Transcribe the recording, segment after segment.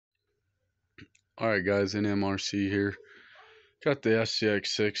Alright guys, NMRC here. Got the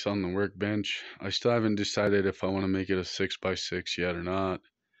scx6 on the workbench. I still haven't decided if I want to make it a 6x6 yet or not.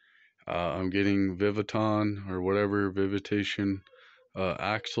 I'm getting Viviton or whatever Vivitation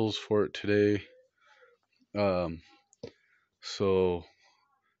axles for it today. So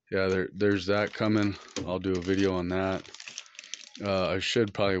yeah, there's that coming. I'll do a video on that. I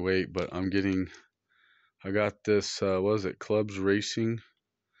should probably wait, but I got this what is it, Clubs Racing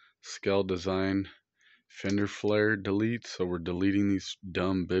Scale Design fender flare delete. So we're deleting these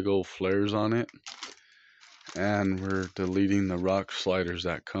dumb big old flares on it, and we're deleting the rock sliders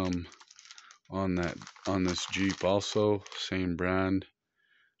that come on this Jeep. Also same brand,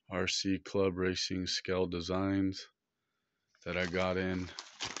 RC Club Racing Scale Designs, that I got in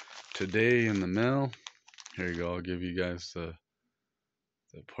today in the mail. Here you go, I'll give you guys the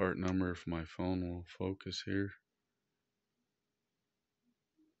part number if my phone will focus here.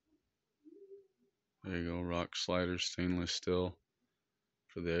 There you go, rock sliders, stainless steel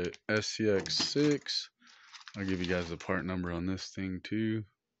for the scx6. I'll give you guys the part number on this thing too.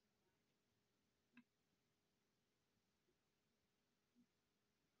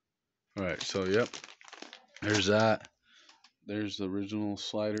 Alright, so yep, there's that. There's the original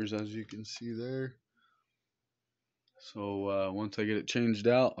sliders, as you can see there. So once I get it changed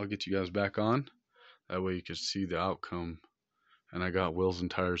out, I'll get you guys back on. That way you can see the outcome. And I got wheels and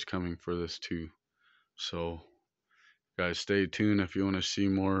tires coming for this too. So guys, stay tuned if you want to see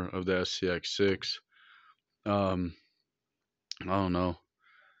more of the scx6. I don't know.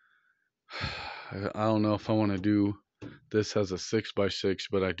 I don't know if I want to do this as a 6x6,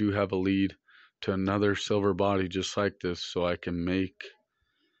 but I do have a lead to another silver body just like this, so I can make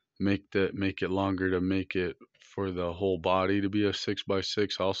it longer to make it for the whole body to be a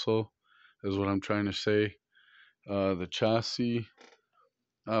 6x6 also, is what I'm trying to say. The chassis,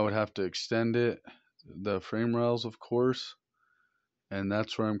 I would have to extend it, the frame rails of course, and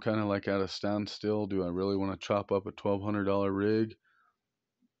that's where I'm kind of like at a standstill. Do I really want to chop up a $1,200 rig?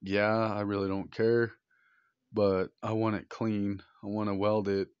 Yeah, I really don't care, but I want it clean. I want to weld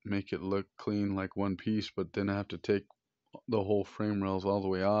it, make it look clean like one piece, but then I have to take the whole frame rails all the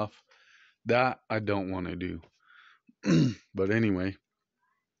way off. That I don't want to do. But anyway,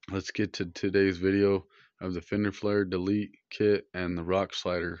 let's get to today's video of the fender flare delete kit and the rock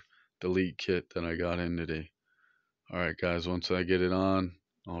slider delete kit that I got in today. Alright guys, once I get it on,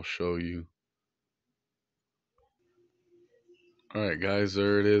 I'll show you. Alright guys,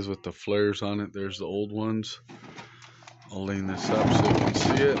 there it is with the flares on it. There's the old ones. I'll lean this up so you can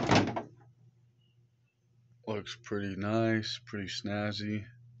see it. Looks pretty nice, pretty snazzy.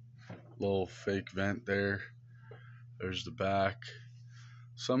 Little fake vent there. There's the back.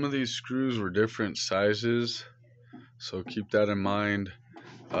 Some of these screws were different sizes, so keep that in mind.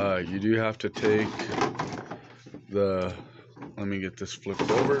 You do have to take the, let me get this flipped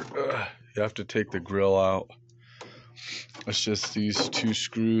over. You have to take the grill out. It's just these two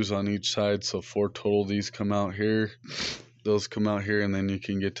screws on each side, so 4 total. These come out here, those come out here, and then you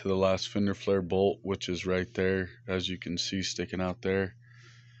can get to the last fender flare bolt, which is right there, as you can see sticking out there.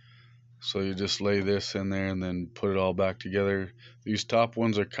 So you just lay this in there and then put it all back together. These top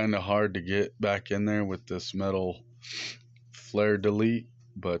ones are kind of hard to get back in there with this metal flare delete,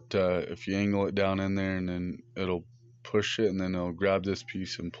 but if you angle it down in there, and then it'll push it, and then it'll grab this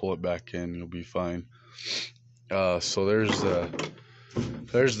piece and pull it back in, you'll be fine. So there's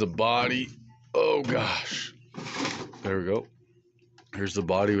the body. Oh gosh, there we go. Here's the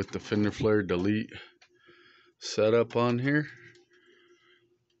body with the fender flare delete setup on here,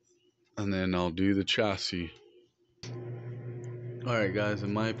 and then I'll do the chassis. Alright guys,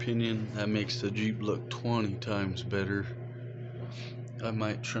 in my opinion, that makes the Jeep look 20 times better. I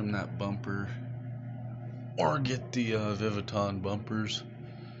might trim that bumper or get the Viviton bumpers.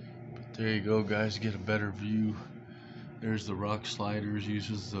 But there you go guys, get a better view. There's the rock sliders,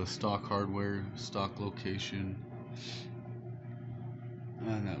 uses the stock hardware, stock location.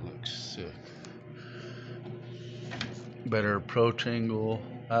 And that looks sick. Better approach angle.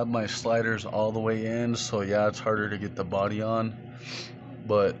 I have my sliders all the way in, so yeah, it's harder to get the body on,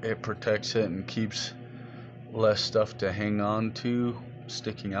 but it protects it and keeps less stuff to hang on to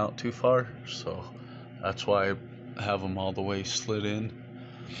sticking out too far, so that's why I have them all the way slid in.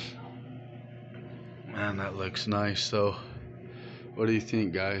 Man, that looks nice. So what do you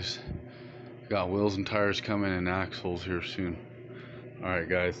think guys? Got wheels and tires coming and axles here soon. Alright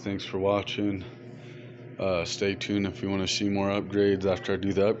guys, thanks for watching. Stay tuned if you want to see more upgrades. After I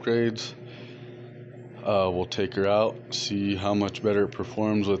do the upgrades, we'll take her out, see how much better it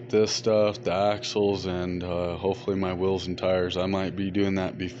performs with this stuff, the axles, and hopefully my wheels and tires. I might be doing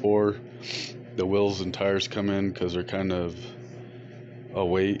that before the wheels and tires come in because they're kind of a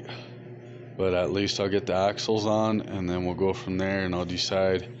weight. But at least I'll get the axles on, and then we'll go from there, and I'll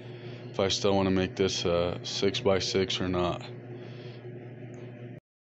decide if I still want to make this a 6x6 or not.